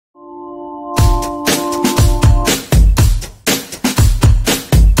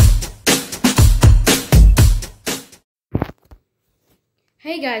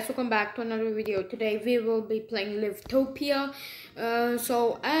Guys, welcome back to another video. Today we will be playing Livetopia.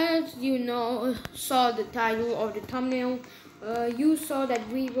 So as you know, saw the title or the thumbnail, you saw that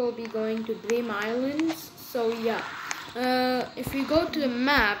we will be going to Dream Islands. So yeah, if you go to the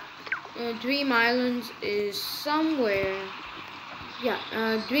map, Dream Islands is somewhere.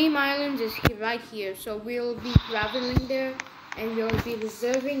 Yeah, Dream Islands is right here. So we'll be traveling there, and we'll be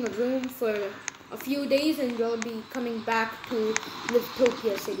reserving a room for a few days, and we'll be coming back to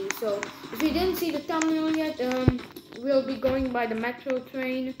Livetopia City. So if you didn't see the thumbnail yet, we'll be going by the metro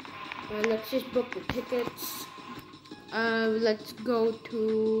train. Let's just book the tickets. Let's go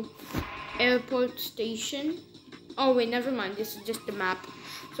to airport station. Oh wait, never mind, this is just the map.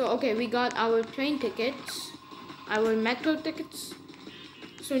 So okay, we got our train tickets, our metro tickets.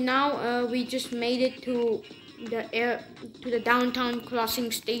 So now we just made it to the downtown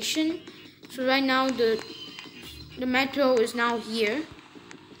crossing station. So right now the metro is now here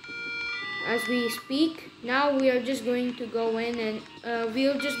as we speak. Now we are just going to go in, and we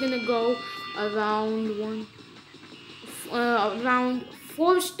are just gonna go around around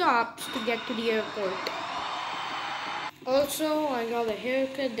 4 stops to get to the airport. Also, I got a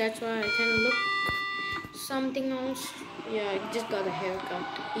haircut. That's why I kind of look something else. Yeah, I just got a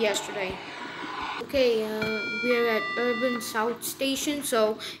haircut yesterday. Okay, we're at Urban South Station,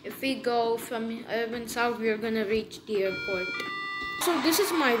 so if we go from Urban South, we're gonna reach the airport. So this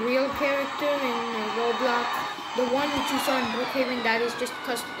is my real character in Roblox. The one which you saw in Brookhaven, that is just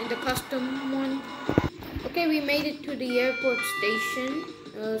the custom one. Okay, we made it to the airport station.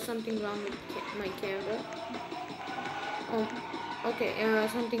 Something wrong with my camera. Oh, okay,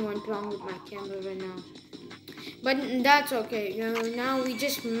 something went wrong with my camera right now. But that's okay. Now we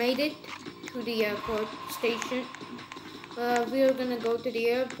just made it to the airport station. We are gonna go to the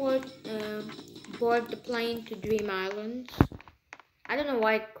airport, board the plane to Dream Islands. I don't know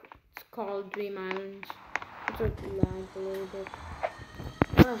why it's called Dream Islands. It's like lag a little bit.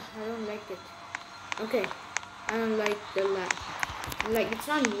 I don't like it. Okay, I don't like the lag. Like, it's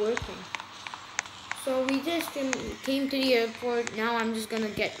not working. So we just came to the airport. Now I'm just gonna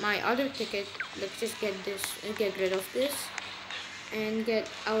get my other ticket. Let's just get rid of this, and get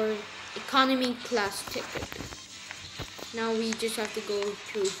our economy class ticket. Now we just have to go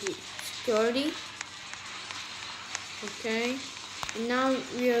to security. Okay, and now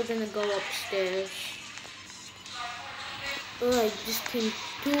we are gonna go upstairs. Oh, I just came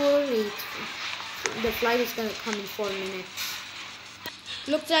too early. The flight is gonna come in 4 minutes.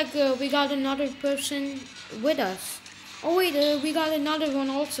 Looks like we got another person with us. Oh wait, we got another one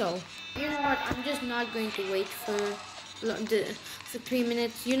also. You know what? I'm just not going to wait for 3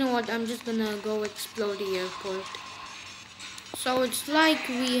 minutes. You know what? I'm just gonna go explore the airport. So it's like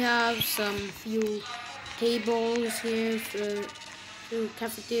we have some few tables here for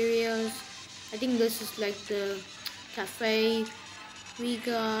cafeterias. I think this is like the cafe. We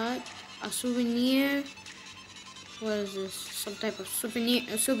got a souvenir. What is this? Some type of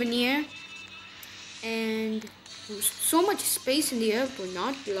souvenir. And so much space in the airport,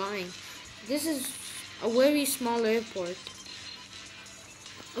 not lying. This is a very small airport.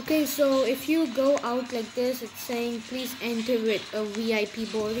 Okay, so if you go out like this, it's saying please enter with a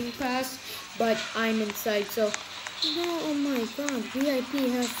VIP boarding pass, but I'm inside, so no, oh my god, VIP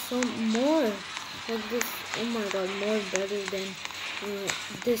has so more like this. Oh my god, more better than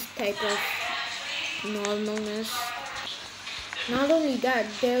this type of normalness. Not only that,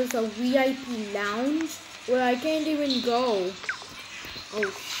 there's a VIP lounge where I can't even go.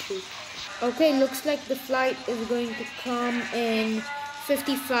 Oh shoot. Okay, looks like the flight is going to come in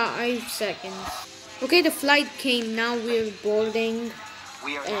 55 seconds. Okay, the flight came. Now we're boarding,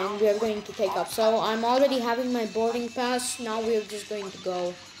 and we're going to take off. So I'm already having my boarding pass. Now we're just going to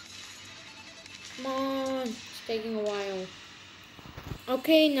go. Come on, it's taking a while.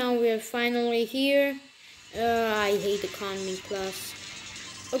 Okay, now we're finally here. I hate economy class.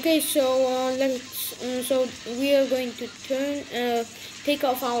 Okay, so so we are going to take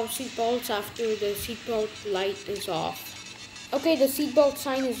off our seatbelts after the seatbelt light is off. Okay, the seatbelt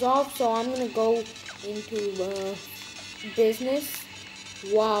sign is off, so I'm gonna go into business.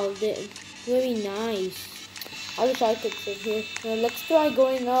 Wow, very nice. I wish I could sit here. Now let's try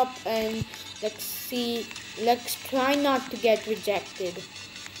going up, and let's see. Let's try not to get rejected.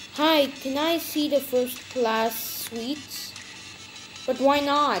 Hi, can I see the first class suites? But why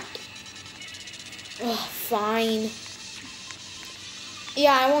not? Ugh, fine.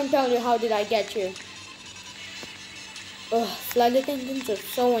 Yeah, I won't tell you how did I get here. Ugh, flight attendants are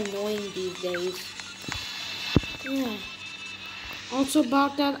so annoying these days. Yeah. Also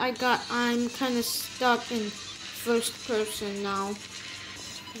about that, I'm kind of stuck in first person now.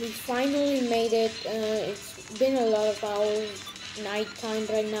 We finally made it. It's been a lot of hours, nighttime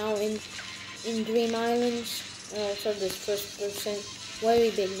right now in Dream Islands. So this first person, very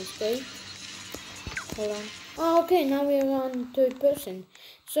big mistake. Hold on. Oh, okay, now we're on third person.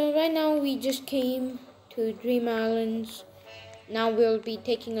 So right now we just came to Dream Islands. Now we'll be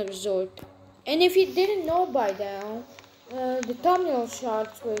taking a resort. And if you didn't know by now, the thumbnail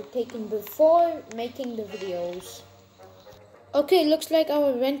shots were taken before making the videos. Okay, looks like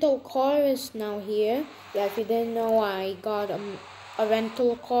our rental car is now here. Yeah, if you didn't know, I got a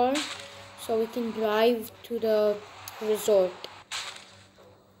rental car so we can drive to the resort.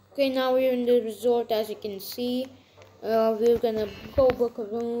 Okay, now we're in the resort, as you can see. We're gonna go book a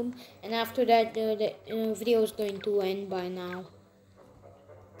room, and after that, the video is going to end by now.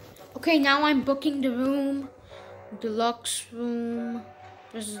 Okay, now I'm booking the room, deluxe room,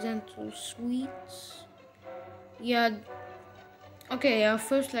 presidential suites. Yeah. Okay,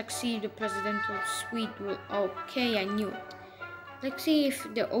 first let's see the presidential suite. Okay, I knew it. Let's see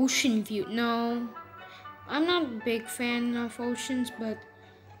if the ocean view. No, I'm not a big fan of oceans, but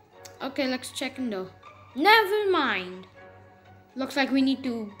okay, let's check in though. Never mind. Looks like we need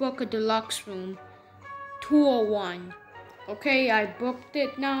to book a deluxe room. 201. Okay, I booked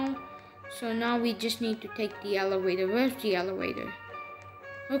it now. So now we just need to take the elevator. Where's the elevator?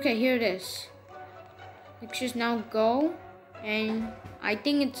 Okay, here it is. Let's just now go. And I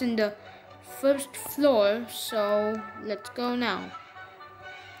think it's in the first floor. So let's go now.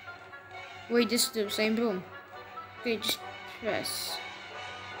 Wait, this is the same room. Okay, just press.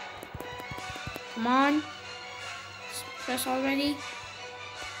 Come on. Just press already.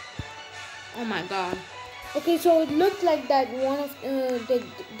 Oh my god. Okay, so it looked like that one of the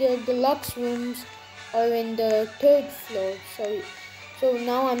deluxe rooms are in the third floor. So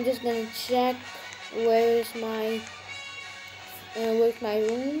now I'm just gonna check where's my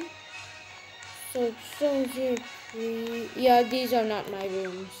room. So it shows here 3. Yeah, these are not my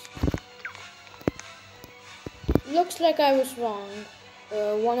rooms. Looks like I was wrong.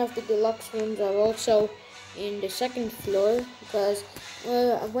 One of the deluxe rooms are also in the second floor because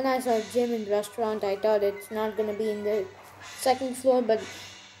when I saw gym and restaurant, I thought it's not gonna be in the second floor, but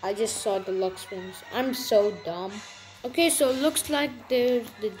I just saw deluxe rooms. I'm so dumb. Okay, so looks like there's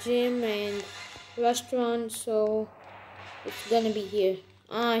the gym and restaurant, so it's gonna be here.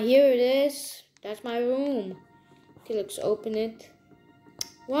 Ah, here it is. That's my room. Okay, let's open it.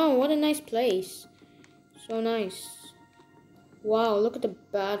 Wow, what a nice place. So nice. Wow, look at the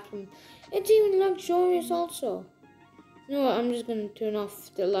bathroom. It's even luxurious also. No, I'm just gonna turn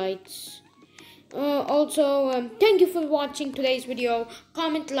off the lights. Thank you for watching today's video.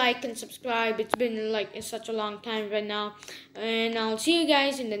 Comment, like, and subscribe. It's been like such a long time right now. And I'll see you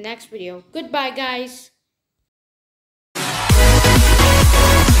guys in the next video. Goodbye, guys.